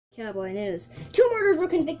Cowboy News. 2 murders were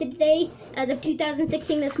convicted today as of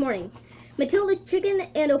 2016 this morning. Matilda Chicken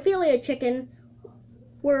and Ophelia Chicken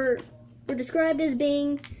were described as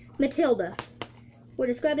being Matilda.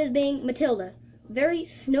 Very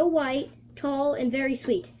Snow White, tall, and very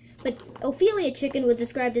sweet. But Ophelia Chicken was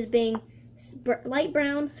described as being light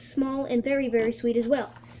brown, small, and very, very sweet as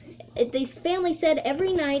well. The family said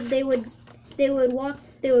every night they would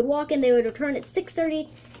walk and they would return at 6:30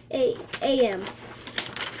 a.m.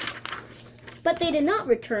 But they did not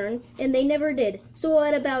return, and they never did. So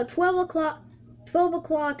at about 12 o'clock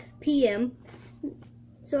p.m.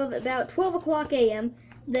 So at about 12 o'clock a.m.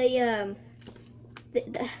 the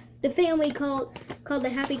family called the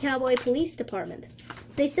Happycowboy Police Department.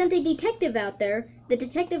 They sent a detective out there. The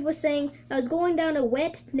detective was saying, "I was going down a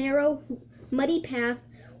wet, narrow, muddy path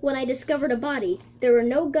when I discovered a body. There were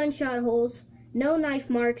no gunshot holes, no knife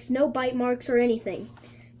marks, no bite marks or anything.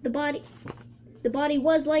 The body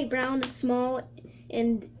was light brown, small,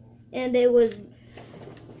 and it was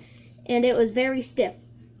very stiff.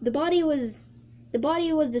 The body was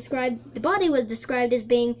described as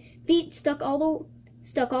being feet stuck all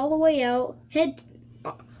the way out,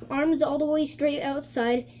 arms all the way straight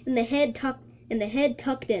outside, and the head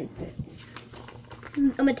tucked in.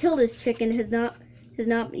 Matilda's chicken has not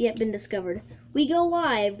yet been discovered. We go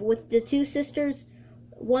live with the 2 sisters,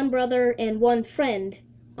 1 brother, and 1 friend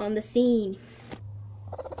on the scene."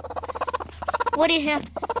 What do you have?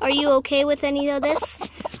 Are you okay with any of this?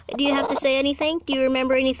 Do you have to say anything? Do you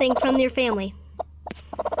remember anything from your family?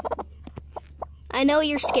 I know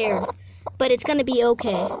you're scared, but it's gonna be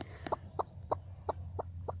okay.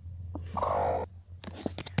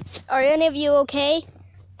 Are any of you okay?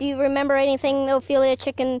 Do you remember anything Ophelia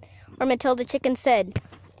Chicken or Matilda Chicken said?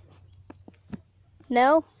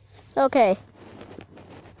 No? Okay.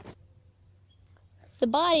 The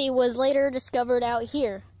body was later discovered out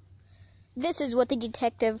here. This is what the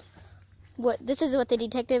detective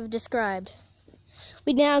described.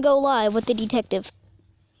 We now go live with the detective.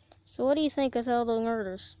 So what do you think of all the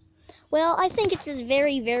murders? Well, I think it's just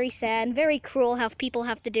very, very sad and very cruel how people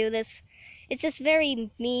have to do this. It's just very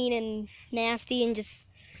mean and nasty and just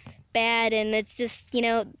bad, and it's just,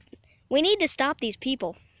 we need to stop these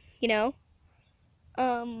people,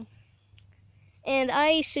 And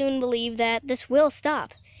I soon believe that this will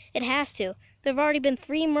stop. It has to. There have already been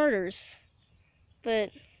 3 murders,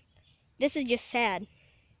 but this is just sad.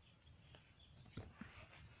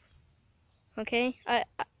 Okay, I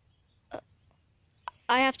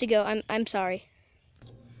have to go. I'm sorry.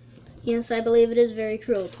 Yes, I believe it is very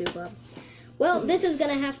cruel too, Bob. Well, this is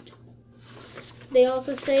gonna have to. They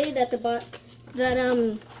also say that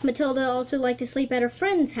Matilda also liked to sleep at her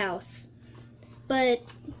friend's house, but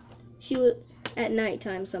she was at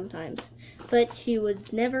nighttime sometimes. But she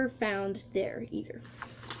was never found there either.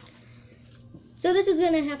 So this is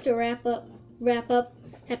gonna have to wrap up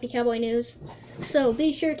Happy Cowboy News. So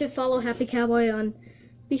be sure to follow Happy Cowboy on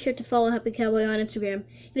Instagram.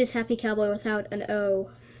 It is Happy Cowboy without an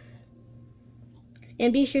O.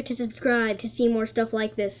 And be sure to subscribe to see more stuff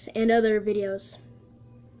like this and other videos.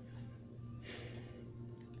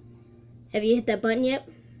 Have you hit that button yet?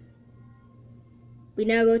 We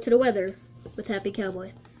now go to the weather with Happy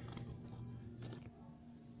Cowboy.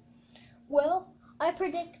 Well, I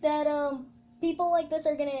predict that people like this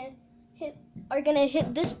are gonna hit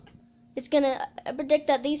this. I predict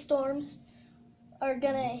that these storms are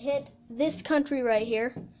gonna hit this country right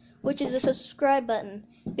here, which is the subscribe button.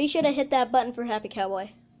 Be sure to hit that button for Happy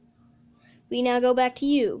Cowboy. We now go back to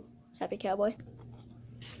you, Happy Cowboy.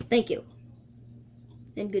 Thank you,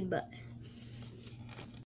 and goodbye.